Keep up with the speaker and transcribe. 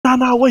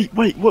No, wait,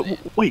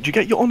 do you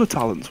get your honor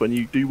talents when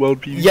you do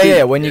world PvP?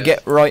 Yeah, when you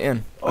get right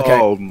in. Okay.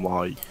 Oh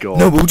my god.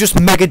 No, we'll just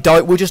mega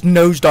dive, we'll just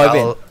nose dive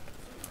in.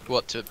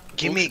 What, to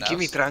Give me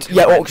tranquil.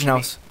 Yeah, auction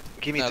house.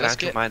 Give me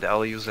tranquil mind,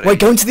 I'll use it. Wait,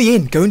 go into the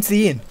inn,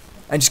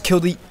 and just kill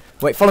the...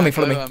 Wait, follow me.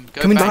 Come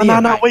into the inn.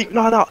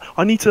 No,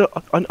 I need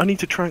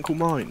to tranquil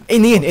mine.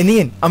 In the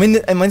inn. I'm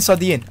inside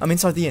the inn. I'm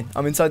inside the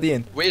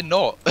inn. We're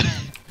not.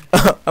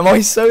 Am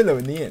I solo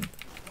in the inn?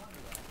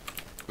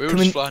 We were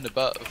just flying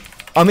above.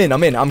 I'm in.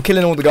 I'm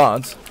killing all the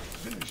guards.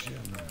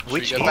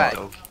 Which inn?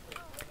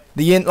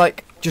 The inn,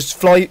 like, just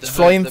fly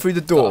in through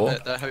the door.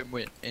 They're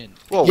home in.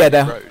 Whoa, yeah,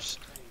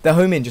 they're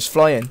home in. Just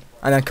fly in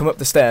and then come up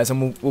the stairs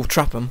and we'll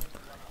trap them.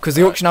 Because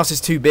the auction house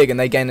is too big and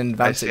they gain an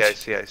advantage. I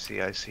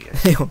see.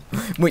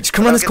 Wait, just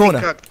come around this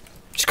corner.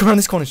 Just come around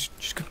this corner.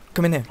 Just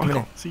come in here. I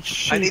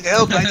need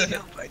help.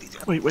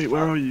 Wait,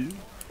 where are you?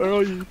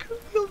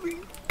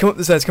 Come up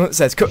the stairs.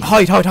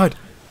 Hide.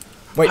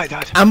 Wait,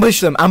 hide.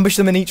 Ambush them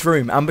in each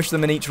room.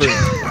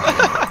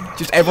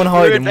 Just everyone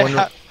hide in one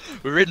room.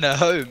 We're in their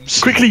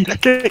homes. Quickly,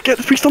 get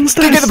the priest on the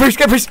stairs. Get the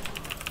priest.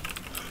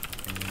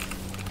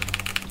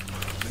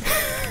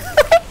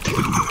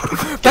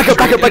 Back up.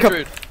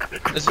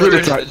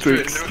 Guerrilla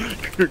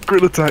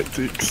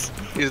tactics.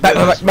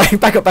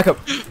 Back up.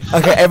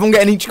 Okay, everyone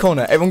get in each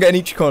corner.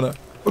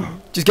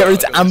 Just get ready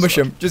to ambush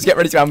them.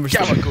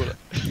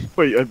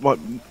 Wait,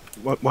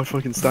 my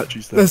fucking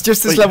statue's there. There's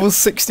just this level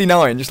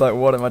 69. Just like,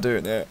 what am I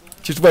doing here?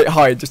 Just wait,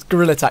 hide. Just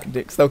guerrilla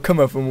tactics. They'll come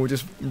up and we'll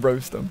just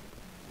roast them.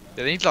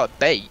 They need like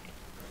bait.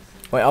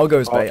 Wait, I'll go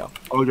as bait.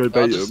 I'll go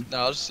bait them. No,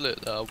 I'll just look.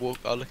 I'll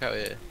look out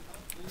here.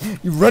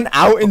 You run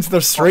out into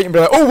the street and be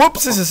like, oh,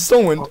 whoops, this is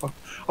Stormwind.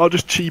 I'll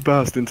just chi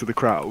burst into the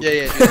crowd.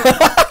 Yeah.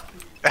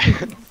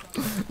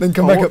 Then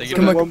come back up.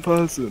 Come back. One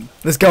person.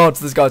 There's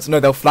guards. No,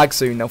 they'll flag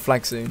soon. Give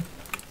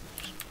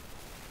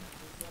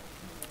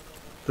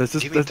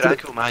me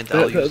tranquil mind,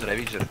 I'll use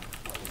revision.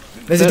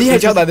 There's a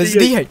DH out there. There's a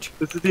DH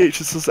that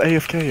says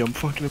AFK. I'm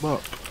fucking him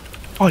up.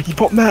 Oh, he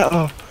popped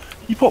meta.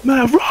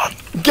 Run!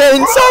 Get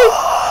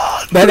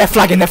inside! They're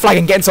flagging.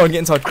 Get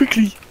inside.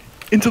 Quickly,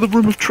 into the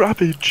room of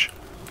trappage.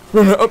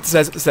 Run up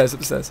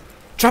the stairs.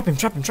 Trap him.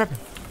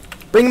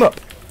 Bring him up.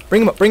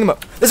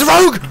 There's a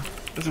rogue!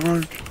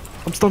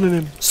 I'm stunning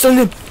him. Kill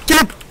him!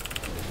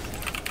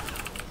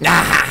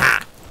 Nah!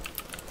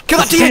 Kill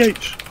that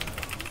DH!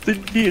 The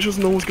DH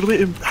doesn't know what's gonna hit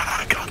him.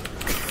 God.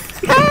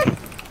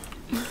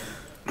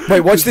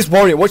 Wait, watch this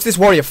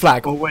warrior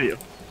flag. Oh, wait.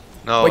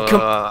 No,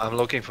 I'm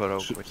looking for a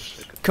rogue.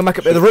 Come back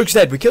up there. The rogue's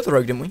dead. We killed the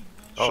rogue, didn't we?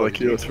 Should I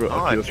queue us for a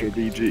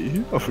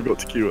BG? I forgot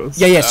to queue us.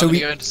 Yeah, so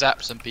we're going to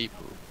zap some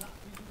people.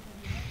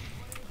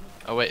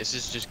 Oh wait, this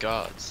is just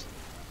guards.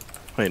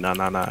 Wait, nah.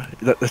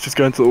 Let's just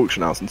go into the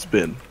auction house and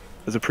spin.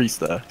 There's a priest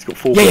there. He's got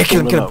 4. Yeah,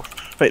 kill him.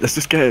 Wait, let's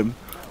just get him.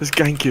 Let's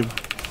gank him.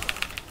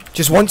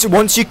 Just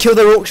once you kill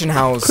their auction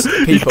house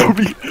people.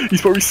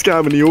 he's probably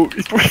scamming the auction.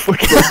 He's probably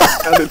fucking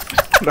scamming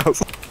the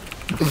house.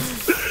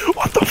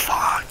 What the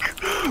fuck?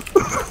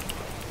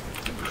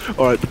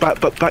 Alright, back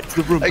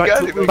to the room.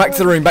 Back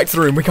to the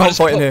room. We can't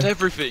fight in here.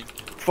 Everything.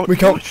 Fuck, we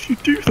can't. Why did you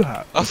do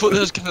that? I thought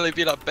there was gonna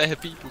be like bare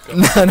people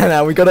coming.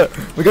 No. We're gonna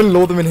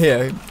lure them in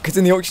here. Because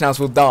in the auction house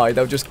we'll die.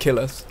 They'll just kill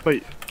us.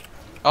 Wait.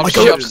 I'm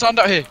stand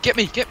out here.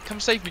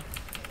 Come save me.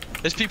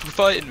 There's people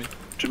fighting me.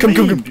 Come.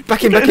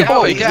 Back in. Get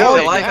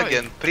alive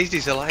again. Priest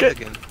is alive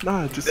again.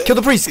 Nah, just kill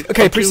the priest.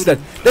 Okay, priest is dead.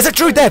 There's a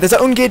druid there. There's an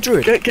ungeared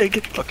druid. Get in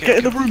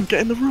the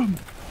room.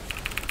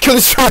 Kill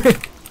this druid.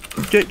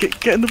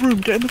 Get in the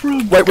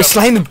room. Wait, we're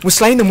slaying them.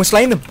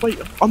 Wait,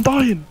 I'm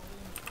dying.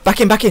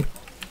 Back in. I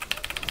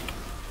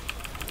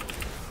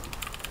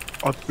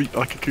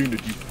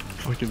cocooned you.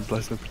 Fucking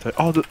bless and protect.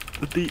 Oh, the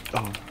deep.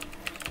 Oh.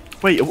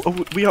 Wait, are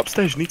we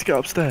upstairs? You need to get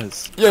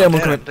upstairs. Yeah, I'm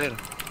coming.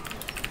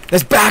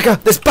 There's bagger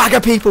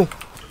people.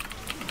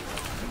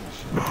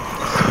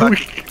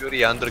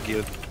 Fury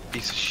undergeared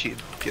piece of shit.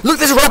 Look,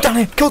 there's a rogue down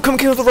here. Come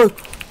kill the rogue.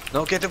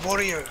 No, get the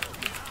warrior.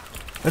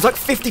 There's like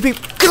 50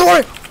 people. Kill the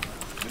warrior.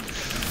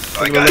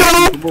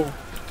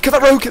 Kill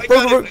that rogue. Kill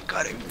the rogue.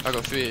 I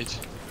got 3 H.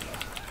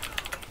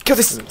 Kill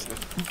this.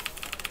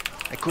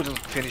 I couldn't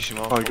finish him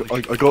off. I got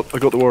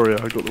the warrior.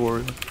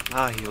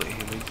 Ah, he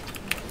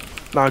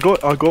leaked. Nah, I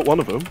got one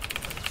of them.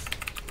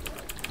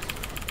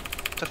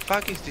 What the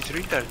fuck is this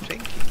retard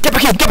thinking? Get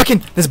back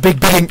in. There's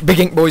big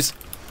ink, boys.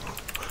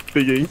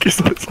 Big ink. It's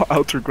like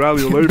Outer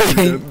Grally all over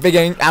again. Big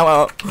ink.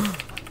 Out.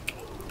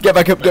 Get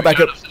back up. Get back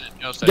up.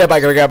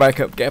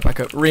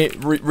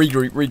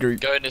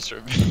 Regroup. Go in this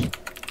room.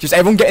 Just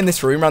everyone get in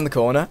this room around the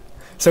corner.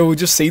 So we'll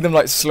just see them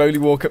like slowly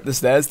walk up the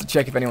stairs to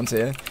check if anyone's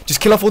here. Just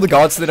kill off all the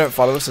guards so they don't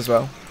follow us as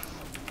well.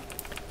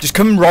 Just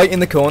come right in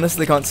the corner so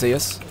they can't see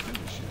us.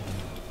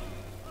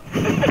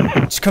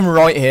 Just come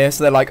right here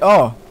so they're like,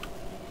 oh,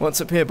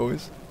 what's up here,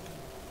 boys?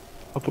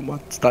 I'll put my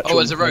statue. Oh,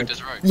 there's a rogue.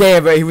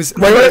 Yeah, but he was.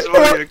 Wait.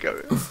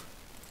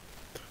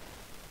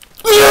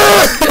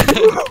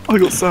 I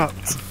got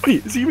sapped.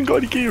 Wait, has he even got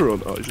any gear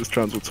on? Oh, he's just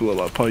transferred to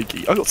like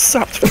pikey. I got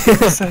sapped for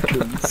 6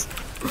 seconds.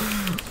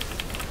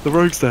 The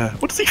rogue's there.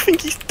 What does he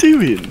think he's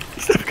doing?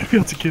 He's never gonna be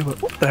able to kill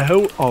it. What the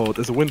hell? Oh,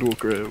 there's a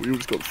Windwalker here. We all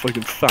just got the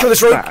fucking fat Kill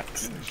this rogue.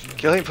 stacks.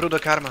 Kill him through the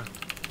karma.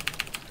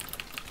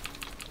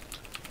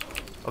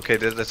 Okay,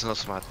 that's not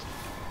smart.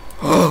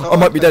 I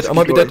might be dead. I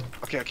might be dead.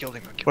 Okay, I killed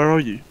him. Where are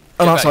you?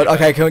 I'm Get outside.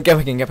 back, Okay, get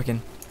back in. Get back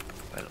in.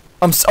 I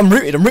know. I'm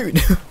rooted. I'm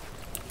rooted.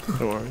 Don't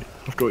worry.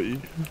 I've got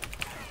you.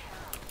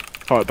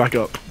 Alright, back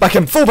up. Back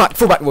in. Fall back,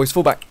 boys.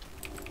 Fall back.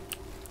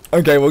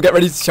 Okay, we'll get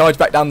ready to charge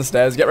back down the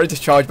stairs. Get ready to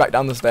charge back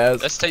down the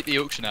stairs. Let's take the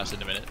auction house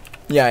in a minute.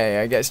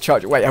 Yeah. Get us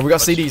charged. Wait, have we got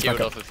Once you CDs back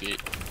killed up? off a few.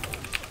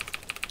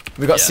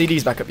 We got Yeah.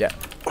 CDs back up yet.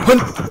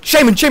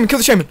 Shaman, kill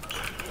the shaman.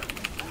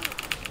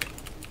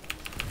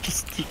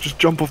 Just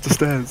jump off the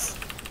stairs.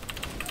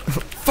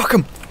 Fuck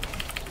him.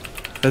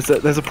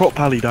 There's a prop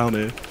pally down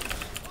here.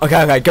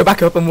 Okay, go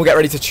back up and we'll get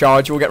ready to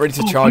charge. We'll get ready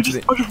to charge. I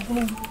just went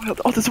all the way up.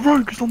 Oh, there's a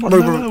rogue. It's on that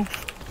Rogue, low rogue.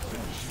 health.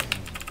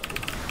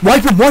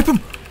 Wipe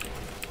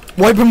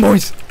him,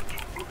 boys.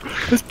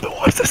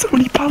 Why is there so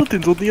many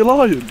paladins on the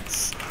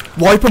alliance?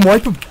 Wipe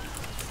him.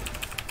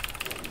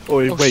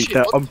 Oh, wait, shit,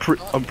 there,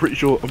 what? I'm pretty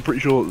sure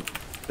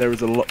there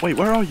is a lot. Wait,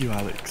 where are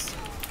you,Alex?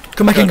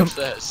 Come back in. Go Come.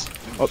 upstairs.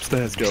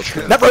 Upstairs, go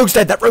upstairs. That rogue's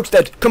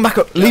dead. Come back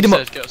up. Lead him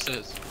up. Get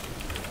upstairs.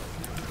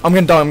 I'm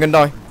gonna die.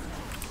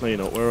 No, you're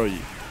not. Where are you?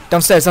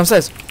 Downstairs.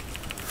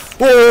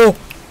 Whoa!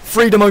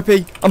 Freedom OP.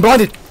 I'm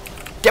blinded.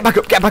 Get back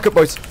up,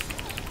 boys.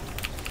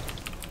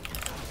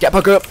 Get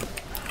back up.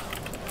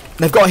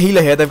 They've got a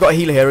healer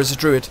here. As a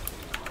druid.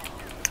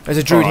 There's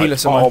a druid Alright, healer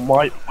somewhere. Oh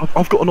my!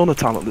 I've got an honor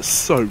talent that's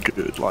so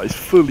good. Like, it's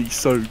fully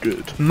so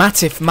good.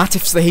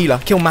 Matif's the healer.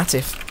 Kill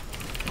Matif.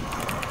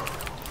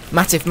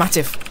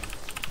 Matif.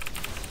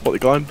 What, the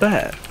guy in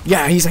there?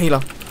 Yeah, he's a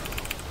healer.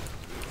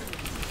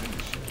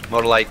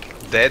 More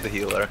like dead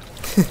healer.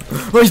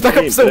 Oh, he's back He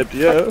up ain't still. dead,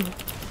 yeah.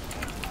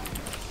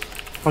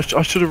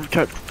 I should have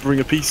kept Ring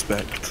of Peace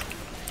spect.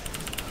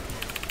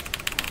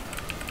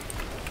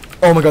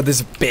 Oh my god, this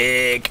is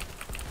big.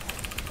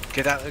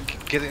 Get out,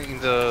 get in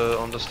the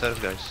on the stairs,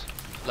 guys.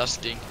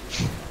 Last ding.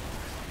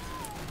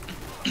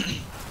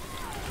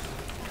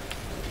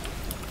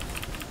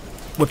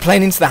 We're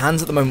playing into the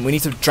hands at the moment. We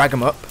need to drag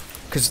them up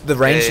because the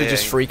range Yeah, are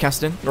just free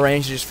casting.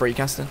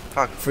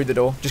 Fuck. Through the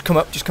door. Just come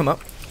up.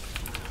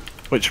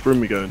 Which room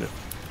we going in?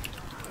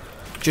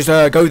 Just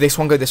go this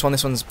one. This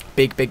one's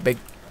big.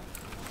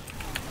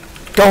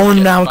 Go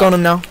on now. Go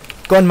on,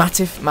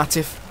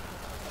 Matif.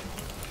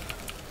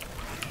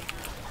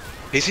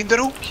 He's in the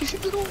room.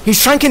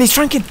 He's shrinking.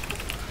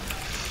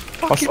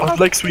 I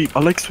leg sweep.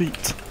 I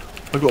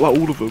got like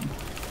all of them.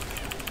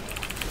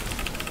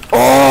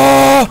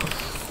 Oh!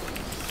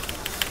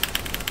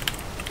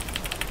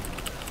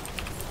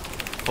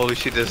 Holy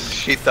shit, there's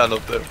shit down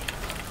up there.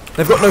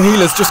 They've got no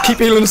healers. Just keep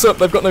healing us up.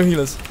 They've got no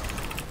healers.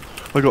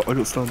 I got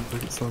stunned.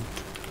 So,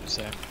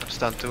 I'm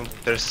stunned too.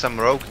 There's some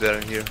rogue there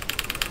in here.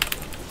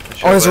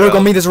 Oh, there's a rogue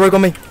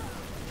on me.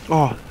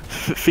 Oh,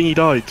 thingy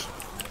died.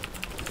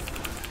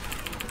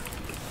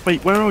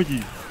 Wait, where are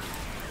you?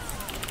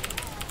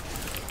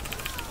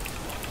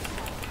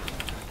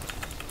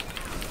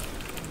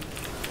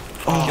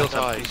 Oh, Killed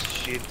that died. piece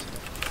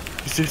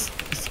of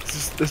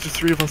shit. there's just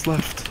 3 of us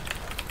left.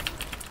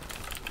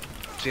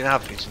 It's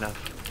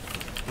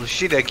enough. Well,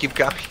 shit, I keep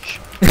coming.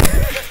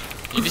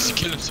 you need to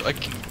kill him so I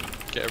can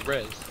get a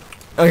res.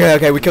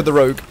 Okay, we killed the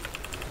rogue.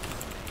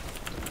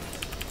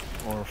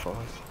 Horrified.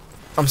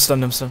 I'm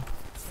stunned.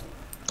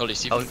 Ollie,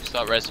 see if you can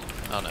start resing.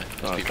 Oh no, No,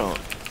 there's I people.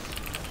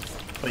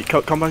 can't.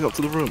 Wait, come back up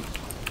to the room.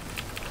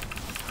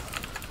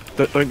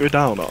 Don't go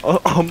down.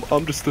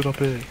 I'm just stood up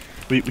here.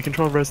 We can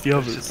try and res the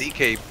There's others. a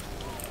DK.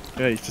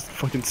 Yeah, he's just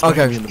fucking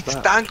smacking me in the It's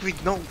back. tank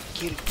with no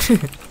kill.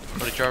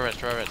 Ollie, try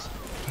res.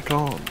 I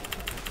can't.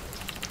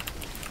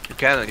 You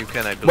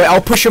can, I believe. Wait, I'll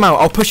push him out.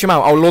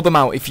 I'll lure them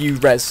out if you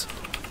res.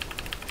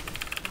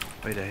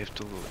 Wait, I have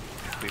to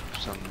equip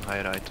some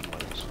higher item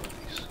levels for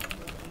these.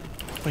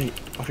 Wait,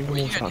 I think I'm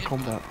Well, almost you out of can-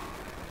 combat.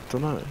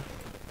 Don't know.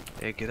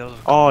 Yeah, get out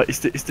of Oh, is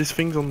this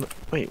thing's on the...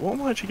 Wait, what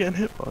am I actually getting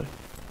hit by?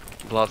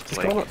 blood This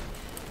plague. guy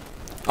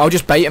I'll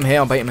just bait him here.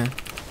 You're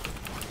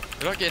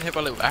not getting hit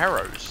by little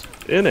arrows.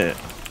 in it.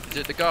 Is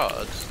it the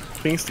guards?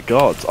 I think it's the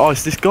guards. Oh,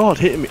 it's this guard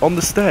hitting me on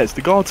the stairs.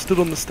 The guard stood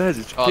on the stairs.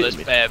 It's Oh, there's hitting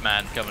me. bear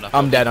man coming up.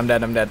 I'm dead.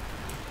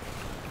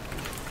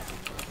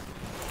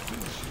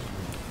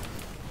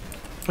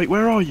 Wait,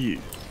 where are you?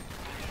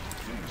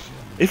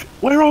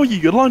 Where are you?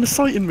 You're line of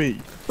sighting me.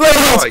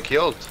 Oh, I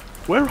killed.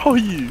 Where are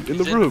you? In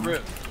the He's room?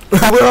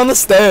 We're on the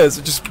stairs.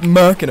 We're just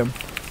murking him.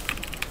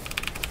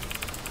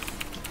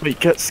 Wait,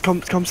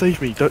 come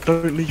save me. Don't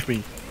leave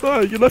me.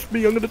 No, you left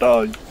me. I'm gonna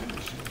die.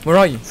 Where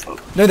are you?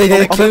 No, they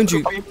cloned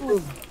you. I'm in the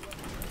room.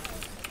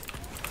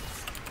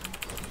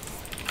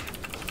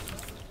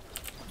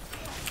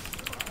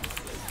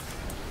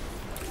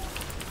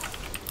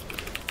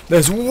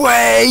 There's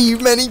way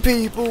many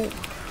people.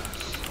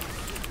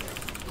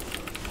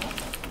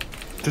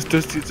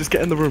 Just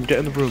get in the room. Get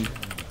in the room.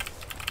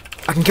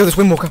 I can kill this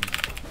Windwalker.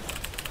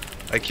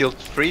 I killed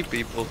 3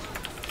 people.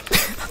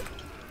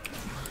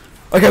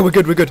 Okay, we're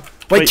good. Wait,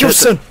 Wait, kill that's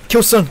Sun.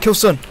 Kill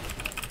Sun.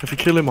 If you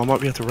kill him, I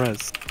might be able to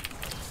res.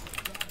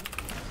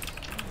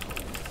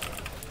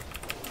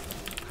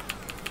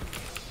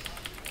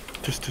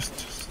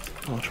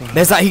 I'll try.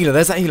 There's that healer.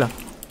 There's that healer.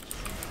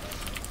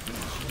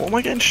 What am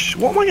I getting?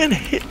 What am I getting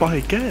hit by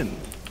again?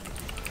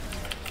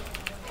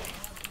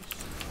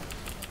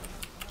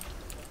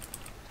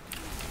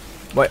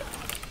 Wait.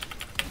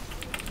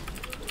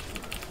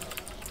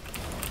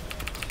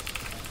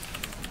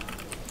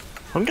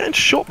 I'm getting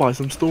shot by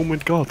some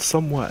Stormwind guards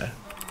somewhere.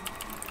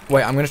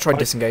 Wait, I'm gonna try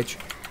disengage.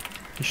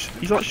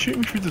 He's like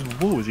shooting me through this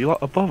wall. Is he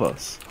like above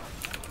us?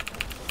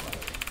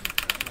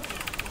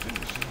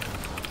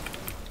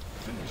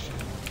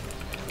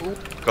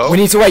 Go. We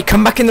need to wait.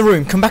 Come back in the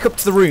room. Come back up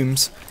to the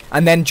rooms,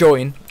 and then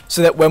join.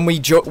 So that when we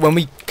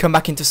come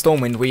back into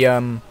Stormwind, we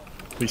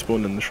We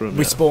spawned in this room.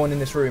 we yeah. spawn in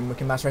this room. We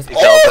can mass race. He's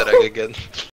out there again.